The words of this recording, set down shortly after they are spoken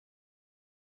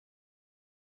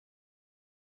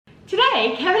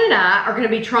Today, Kevin and I are going to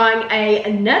be trying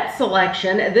a nut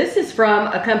selection. This is from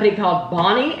a company called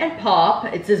Bonnie and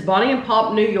Pop. It says Bonnie and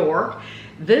Pop, New York.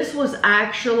 This was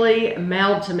actually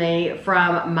mailed to me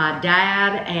from my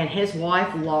dad and his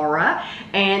wife, Laura.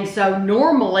 And so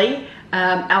normally,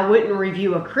 I wouldn't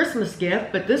review a Christmas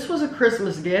gift, but this was a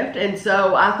Christmas gift. And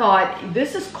so I thought,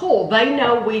 this is cool. They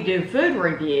know we do food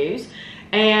reviews.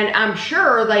 And I'm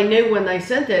sure they knew when they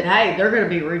sent it, hey, they're going to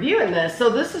be reviewing this. So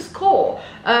this is cool.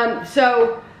 I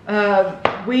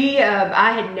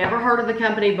had never heard of the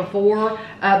company before,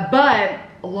 but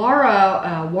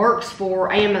Laura works for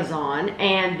Amazon,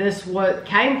 and this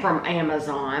came from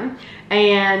Amazon.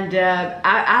 And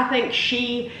I think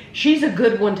she's a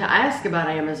good one to ask about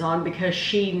Amazon because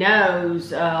she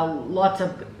knows lots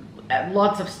of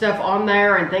stuff on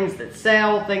there and things that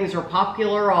sell, things are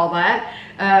popular, all that.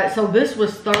 So this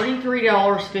was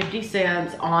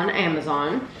 $33.50 on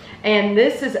Amazon, and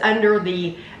this is under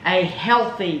a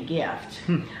healthy gift.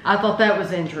 I thought that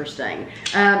was interesting.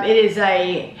 It is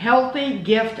a healthy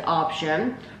gift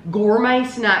option, gourmet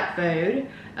snack food.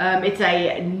 It's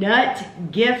a nut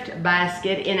gift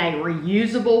basket in a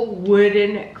reusable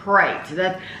wooden crate.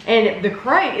 And the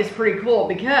crate is pretty cool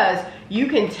because you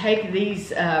can take these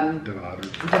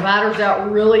dividers out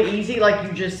really easy, like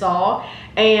you just saw,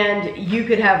 and you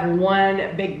could have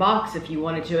one big box if you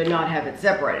wanted to and not have it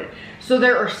separated. So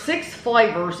there are 6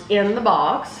 flavors in the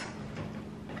box.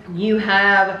 You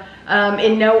have,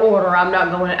 in no order,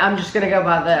 I'm just gonna go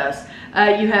by this.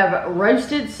 You have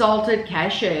roasted salted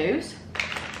cashews.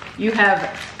 You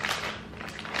have,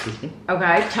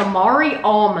 okay, tamari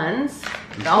almonds,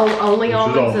 only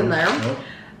almonds in there. Nope.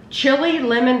 Chili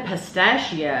lemon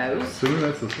pistachios. Assuming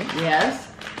that's this one? Yes.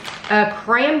 A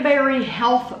cranberry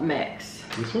health mix.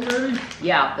 This one already?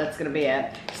 Yeah, that's gonna be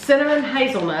it. Cinnamon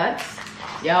hazelnuts.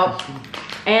 Yep.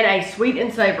 And a sweet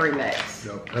and savory mix.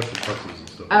 Yep, that's the pretzels and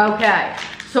stuff. Okay,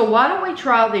 so why don't we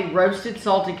try the roasted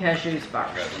salted cashews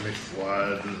first? Okay, let me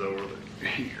slide this over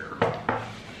here.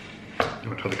 You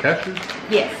want to try the cashews?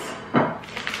 Yes.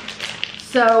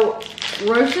 So,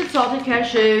 roasted salted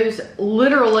cashews,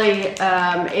 literally,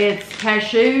 it's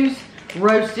cashews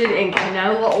roasted in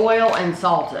canola oil and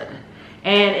salted.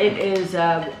 And it is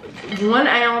 1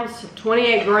 ounce,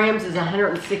 28 grams is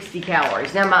 160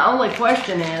 calories. Now, my only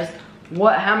question is,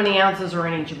 how many ounces are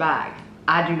in each bag?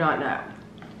 I do not know.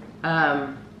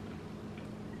 I'm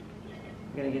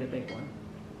gonna get a big one.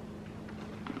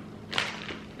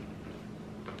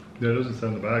 Yeah, it doesn't say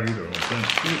in the bag either, I don't think.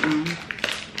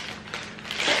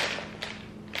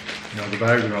 No, the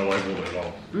bags are not labeled at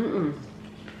all.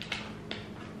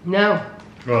 No.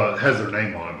 Well, it has their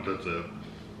name on it, but that's it.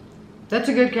 That's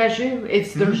a good cashew.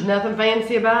 There's nothing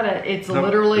fancy about it. It's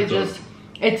literally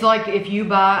it's like if you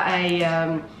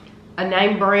buy a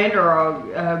name brand or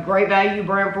a great value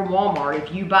brand from Walmart.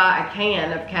 If you buy a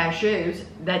can of cashews,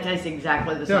 that tastes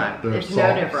exactly the same. It's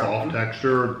no different. Soft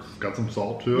texture, it's got some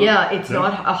salt to it. Yeah, it's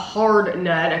not a hard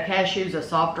nut. A cashew's a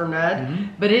softer nut,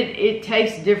 but it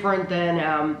tastes different than,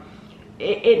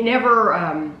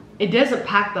 it doesn't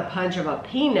pack the punch of a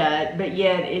peanut, but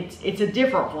yet it's a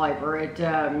different flavor.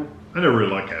 I never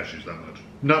really like cashews that much.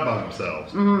 Not by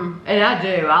themselves. And I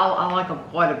do. I like them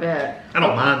quite a bit. I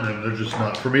don't mind them. They're just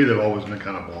not, for me, they've always been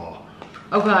kind of blah.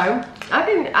 Okay.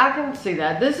 I can see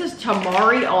that. This is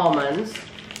tamari almonds.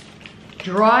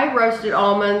 Dry roasted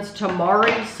almonds,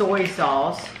 tamari soy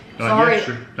sauce.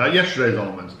 Not yesterday's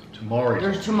almonds. Tamari's.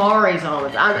 There's tamari's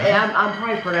almonds. I'm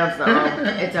probably pronouncing that wrong.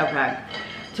 It's okay.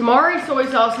 Tamari soy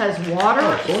sauce has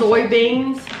water,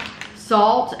 soybeans,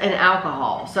 salt, and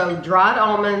alcohol. So dried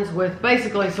almonds with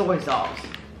basically soy sauce.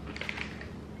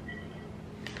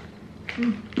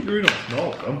 You really don't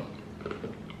smell it though.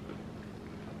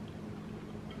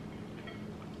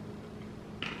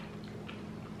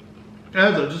 It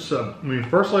has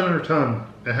first lay on your tongue,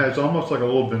 it has almost like a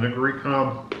little vinegary kind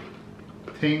of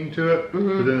ting to it,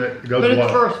 but then it goes away. But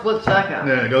it's for a split second.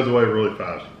 Then it goes away really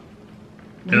fast.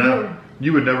 And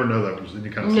you would never know that was any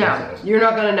kind of soy sauce. No, you're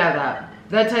not going to know that.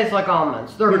 That tastes like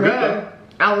almonds. They're good.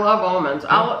 I love almonds.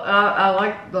 I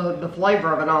like the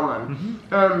flavor of an almond.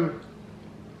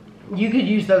 You could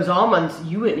use those almonds.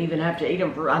 You wouldn't even have to eat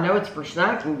them I know it's for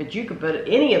snacking, but you could put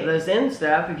any of this in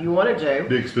stuff if you wanted to. It'd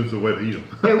be an expensive way to eat them.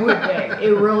 It would be.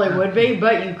 It really would be,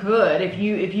 but you could. If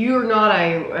you're not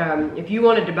if you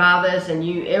wanted to buy this and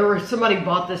or somebody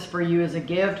bought this for you as a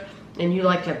gift and you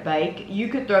like to bake, you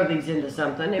could throw these into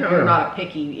something if you're not a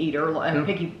picky eater, a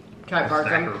picky type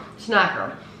person.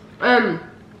 Snacker.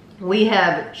 We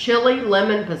have chili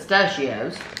lemon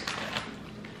pistachios.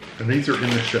 And these are in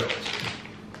the shells.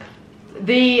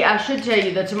 I should tell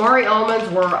you, the tamari almonds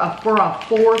were for a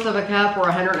fourth of a cup, were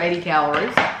 180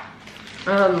 calories.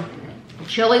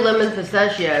 Chili lemon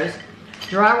pistachios,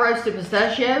 dry roasted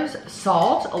pistachios,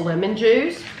 salt, lemon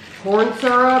juice, corn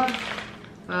syrup,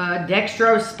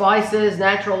 dextrose spices,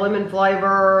 natural lemon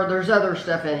flavor. There's other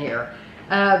stuff in here.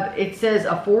 It says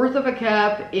 1/4 of a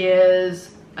cup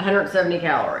is 170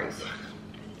 calories.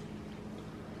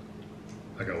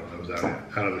 I got one of those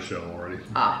out of the shell already.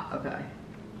 Ah, okay.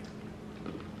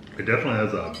 It definitely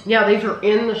has a. Yeah, these are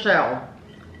in the shell.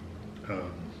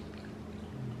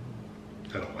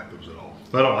 I don't like those at all.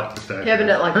 I don't like pistachios. Kevin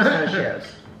doesn't like pistachios.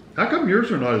 How come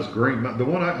yours are not as green? The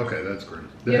one okay, that's green.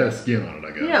 It has skin on it,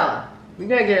 I guess. Yeah, you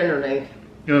gotta get underneath.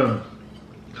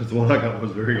 Because the one I got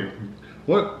was very.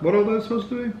 What are those supposed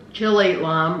to be? Chili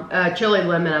lemon. I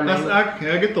mean,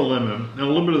 I get the lemon and a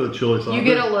little bit of the chili sauce. You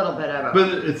get a little bit of it,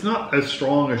 but it's not as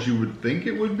strong as you would think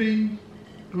it would be.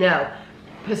 No,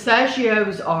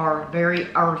 pistachios are very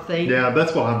earthy. Yeah,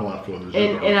 that's what I'm left with.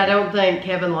 And I don't think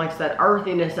Kevin likes that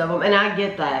earthiness of them, and I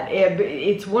get that.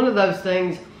 It's one of those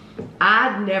things.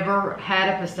 I'd never had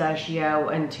a pistachio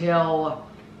until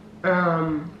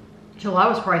I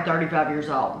was probably 35 years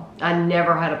old. I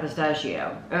never had a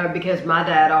pistachio because my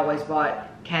dad always bought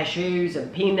cashews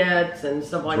and peanuts and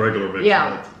stuff like that. Regular mixed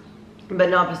nuts. But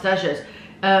not pistachios.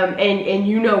 And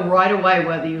you know right away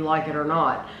whether you like it or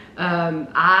not.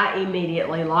 I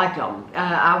immediately liked them.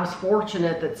 I was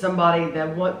fortunate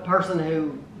that one person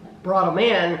who brought them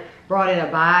in, brought in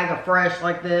a bag of fresh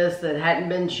like this that hadn't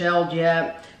been shelled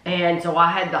yet. And so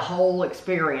I had the whole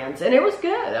experience, and it was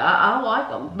good. I like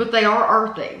them, but they are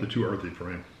earthy. They're too earthy for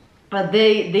me.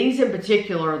 These in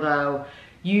particular, though,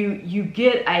 you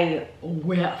get a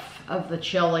whiff of the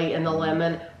chili and the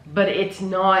lemon, but it's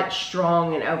not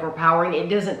strong and overpowering. It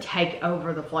doesn't take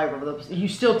over the flavor of the. You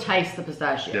still taste the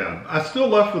pistachio. Yeah, I still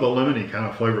left with a lemony kind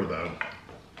of flavor though.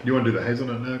 You want to do the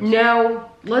hazelnut next? No,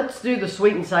 let's do the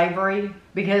sweet and savory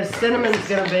because cinnamon's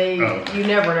gonna be. You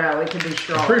never know; it could be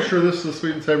strong. I'm pretty sure this is the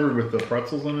sweet and savory with the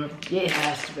pretzels in it. Yeah, it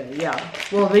has to be. Yeah.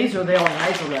 Well, these are the only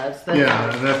hazelnuts. And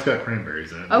that's got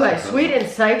cranberries in it. Okay, sweet and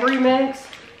savory mix.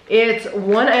 It's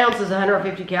 1 ounce is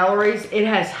 150 calories. It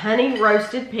has honey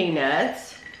roasted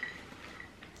peanuts,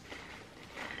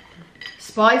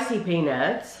 spicy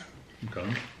peanuts.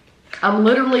 Okay. I'm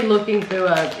literally looking through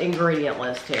an ingredient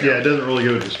list here. Yeah, it doesn't really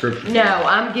give a description. No,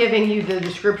 I'm giving you the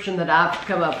description that I've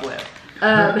come up with.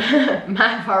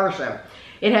 My version.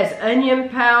 It has onion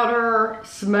powder,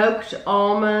 smoked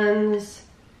almonds,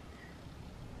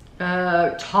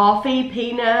 toffee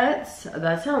peanuts.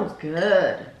 That sounds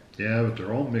good. Yeah, but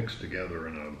they're all mixed together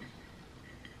in a.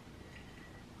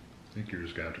 I think you're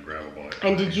just gonna have to grab a bite.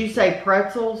 And did you say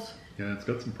pretzels? Yeah, it's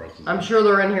got some pretzels. I'm sure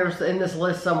they're in here in this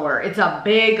list somewhere. It's a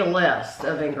big list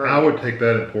of ingredients. I would take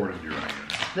that and pour it into your onion.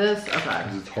 This, okay.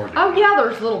 Because it's hard to Oh yeah,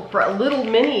 there's little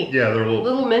mini. Yeah, they're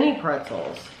little mini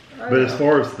pretzels. But as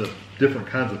far as the different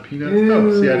kinds of peanuts,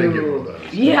 see, I didn't get one of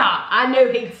those. Yeah, I knew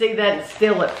he'd see that and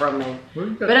steal it from me.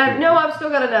 But I've still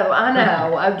got another one. I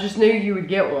know. I just knew you would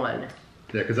get one.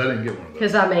 Yeah, because I didn't get one of those.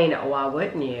 Because I mean, why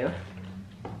wouldn't you?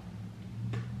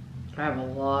 I have a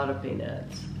lot of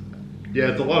peanuts. Yeah,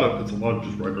 it's a lot of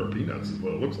just regular peanuts is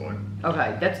what it looks like.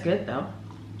 Okay, that's good though.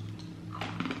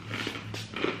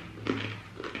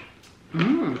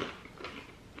 Mmm.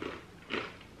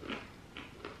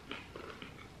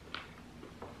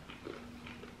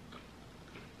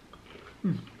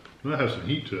 That has some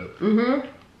heat to it. Mm-hmm.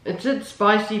 It's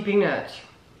spicy peanuts.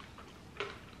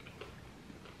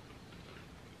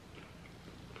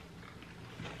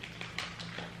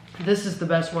 This is the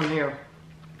best one here.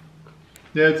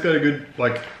 Yeah, it's got a good,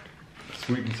 like,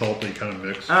 sweet and salty kind of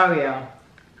mix. Oh, yeah.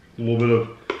 A little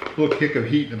kick of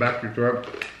heat in the back of your throat.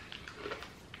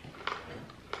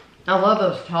 I love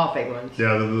those toffee ones.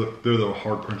 Yeah, they're the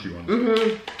hard, crunchy ones.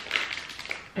 Mm-hmm.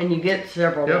 And you get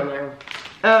several in there.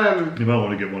 You might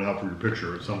want to get one out for your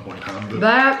picture at some point in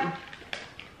time.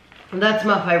 That's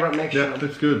my favorite mixture. Yeah,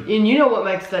 that's good. And you know what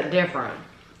makes that different?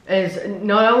 Is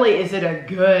not only is it a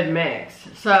good mix,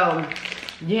 so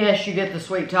yes, you get the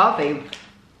sweet toffee,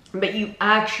 but you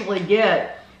actually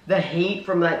get the heat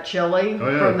from that chili,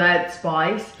 from that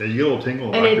spice. Yeah, you get a little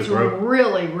tingle. And it's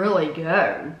really, really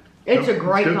good. It's a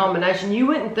great combination. You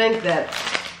wouldn't think that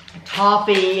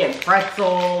toffee and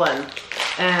pretzel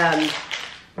and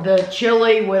the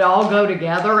chili would all go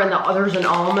together, and there's an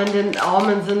almonds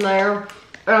in there.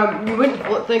 You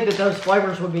wouldn't think that those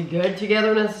flavors would be good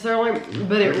together necessarily,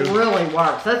 but it really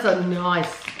works. That's a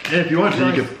nice. And if you wanted to,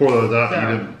 you could pour those out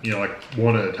and eat them, like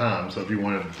one at a time. So if you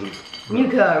wanted to, you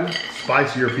could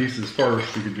spice your pieces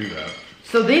first, you could do that.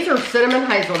 So these are cinnamon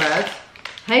hazelnuts,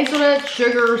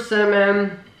 sugar,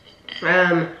 cinnamon.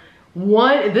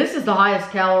 This is the highest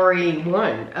calorie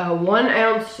one. 1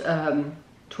 ounce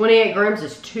 28 grams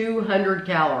is 200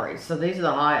 calories. So these are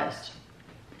the highest.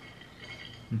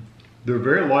 They're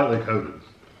very lightly coated.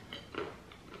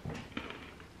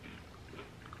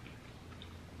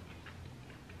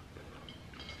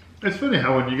 It's funny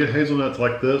how when you get hazelnuts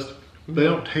like this, they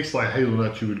don't taste like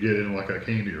hazelnuts you would get in like a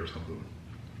candy or something.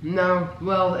 No,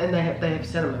 well, and they have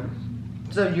cinnamon.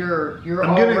 So you're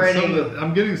I'm already.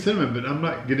 I'm getting cinnamon, but I'm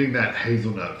not getting that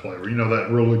hazelnut flavor. You know,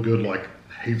 that really good like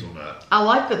hazelnut. I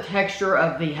like the texture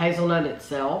of the hazelnut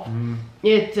itself.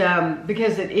 It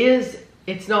because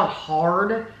it's not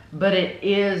hard, but it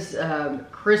is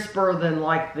crisper than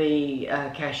like the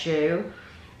cashew.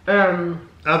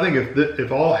 I think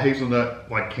if all hazelnut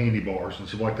like candy bars and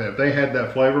stuff like that, if they had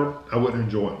that flavor, I wouldn't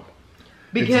enjoy them.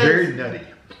 Because it's very nutty.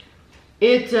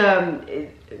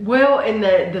 Well, and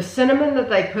the cinnamon that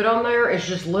they put on there is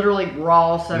just literally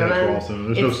raw cinnamon. Yeah, it's raw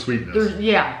cinnamon. There's no sweetness.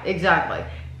 Yeah, exactly.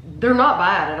 They're not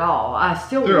bad at all. I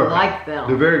still like them.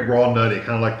 They're very raw nutty,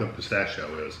 kind of like the pistachio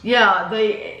is. Yeah,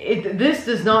 this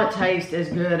does not taste as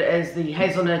good as the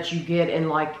hazelnuts you get in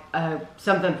like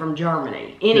something from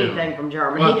Germany. Anything from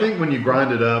Germany. Well, I think when you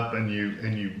grind it up and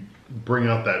you bring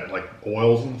out that like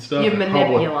oils and stuff, you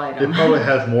manipulate them. It probably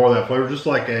has more of that flavor, just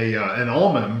like an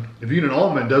almond. If you eat an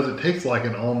almond, it doesn't taste like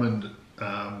an almond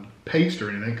paste or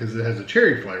anything because it has a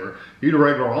cherry flavor. You eat a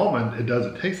regular almond, it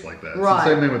doesn't taste like that. Right. It's the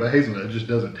same thing with a hazelnut. It just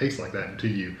doesn't taste like that until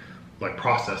you like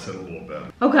process it a little bit.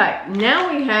 Okay,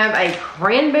 now we have a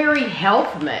cranberry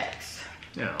health mix.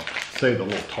 Yeah, save the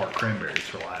little tart cranberries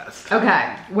for last.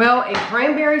 Okay, well, in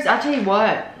cranberries, I tell you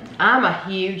what, I'm a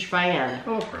huge fan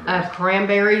of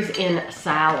cranberries in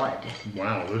salad.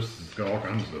 Wow, there's got all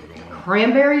kinds of stuff going on.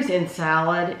 Cranberries in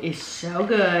salad is so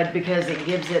good because it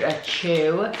gives it a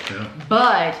chew,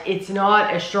 but it's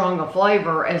not as strong a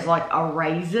flavor as like a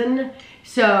raisin.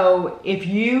 So if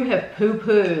you have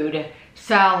poo-pooed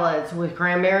salads with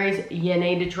cranberries, you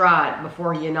need to try it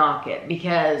before you knock it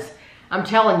because I'm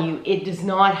telling you, it does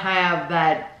not have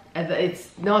that, it's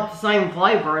not the same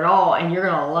flavor at all, and you're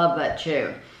gonna love that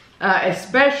chew.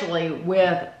 Especially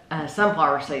with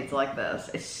sunflower seeds like this.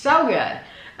 It's so good.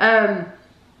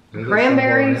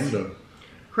 Cranberries,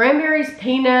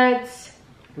 peanuts,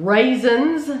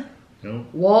 raisins,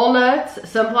 walnuts,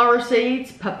 sunflower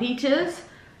seeds, pepitas.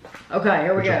 Okay,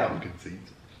 here we go. Pumpkin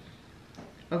seeds.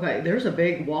 Okay, there's a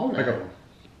big walnut. I got one.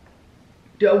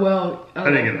 Well, I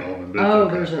didn't get an almond.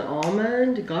 Okay. There's an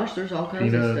almond. Gosh, there's all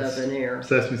kinds of stuff in here.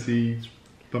 Sesame seeds,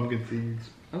 pumpkin seeds.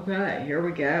 Okay, here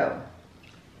we go.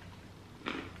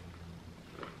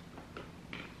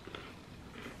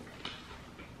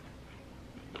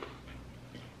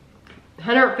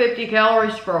 $150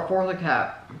 calories for a fourth of a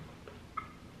cup.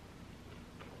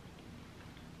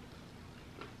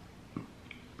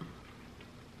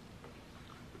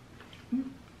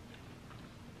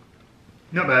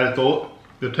 Not bad.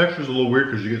 The texture's a little weird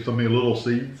because you get so many little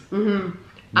seeds.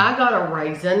 I got a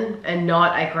raisin and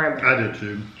not a cranberry. I did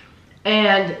too.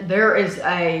 And there is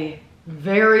a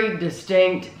very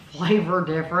distinct flavor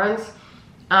difference.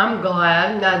 I'm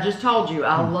glad. Now, I just told you,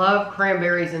 I love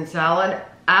cranberries in salad.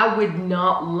 I would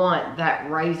not want that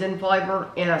raisin flavor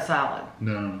in a salad.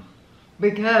 No.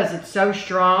 Because it's so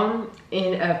strong.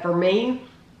 For me,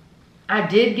 I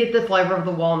did get the flavor of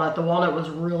the walnut. The walnut was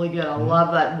really good. I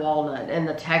love that walnut and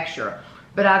the texture.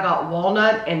 But I got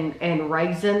walnut and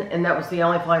raisin, and that was the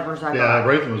only flavors I got. Yeah,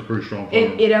 raisin was pretty strong.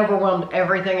 It overwhelmed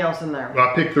everything else in there. Well,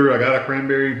 I picked through. I got a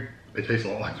cranberry. It tastes a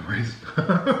lot like the raisin.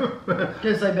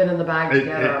 Because they've been in the bag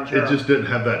together, I'm sure. It just didn't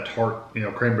have that tart,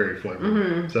 cranberry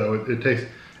flavor. So it tastes,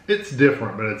 it's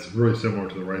different, but it's really similar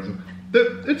to the raisin.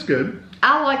 It's good.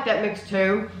 I like that mix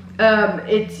too.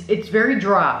 It's very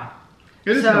dry.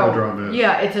 It is kind of a dry mix.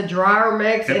 Yeah, it's a drier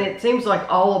mix, and it seems like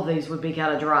all of these would be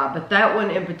kind of dry, but that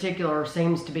one in particular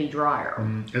seems to be drier.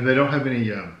 And they don't have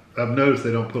any, I've noticed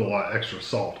they don't put a lot of extra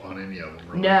salt on any of them.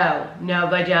 Really. No,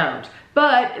 they don't.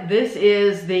 But this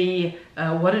is the,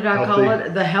 what did I call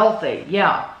it? The healthy,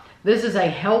 yeah. This is a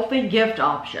healthy gift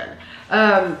option.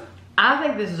 I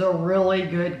think this is a really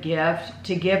good gift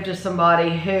to give to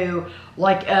somebody who,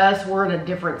 like us, we're in a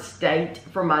different state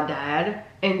from my dad.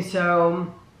 And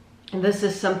so this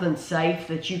is something safe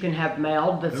that you can have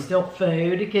mailed that's still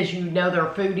food because they're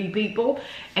foodie people.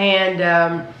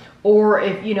 And, or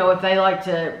if they like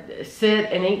to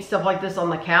sit and eat stuff like this on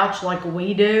the couch like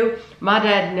we do. My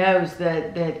dad knows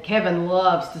that Kevin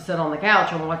loves to sit on the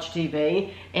couch and watch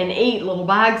TV and eat little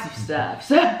bags of stuff.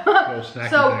 So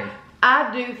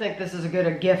I do think this is a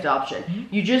good gift option.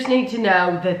 You just need to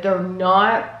know that they're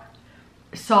not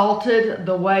salted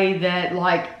the way that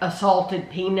like a salted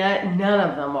peanut, none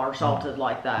of them are salted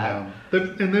like that.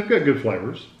 And they've got good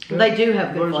flavors. They do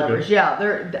have good flavors. Good.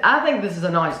 Yeah, I think this is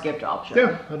a nice gift option.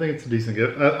 Yeah, I think it's a decent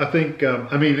gift. I think,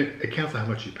 I mean, it counts how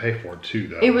much you pay for it too,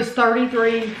 though. It was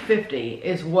 $33.50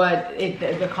 is what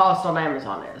the cost on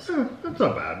Amazon is. That's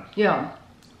not bad. Yeah.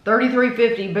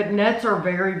 $33.50, but nuts are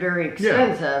very, very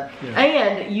expensive. Yeah.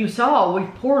 And you saw, we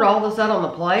poured all this out on the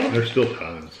plate. There's still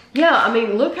tons. Yeah, I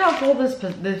mean, look how full this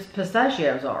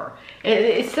pistachios are.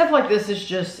 Stuff like this is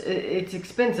just, it's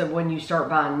expensive when you start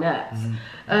buying nuts.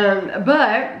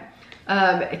 But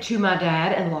to my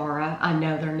dad and Laura, I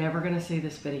know they're never going to see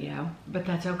this video, but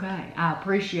that's okay. I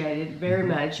appreciate it very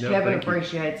much. No, Kevin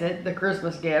appreciates it, the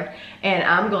Christmas gift. And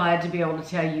I'm glad to be able to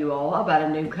tell you all about a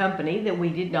new company that we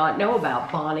did not know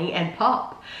about, Bonnie and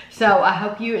Pop. So I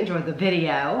hope you enjoyed the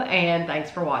video, and thanks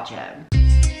for watching.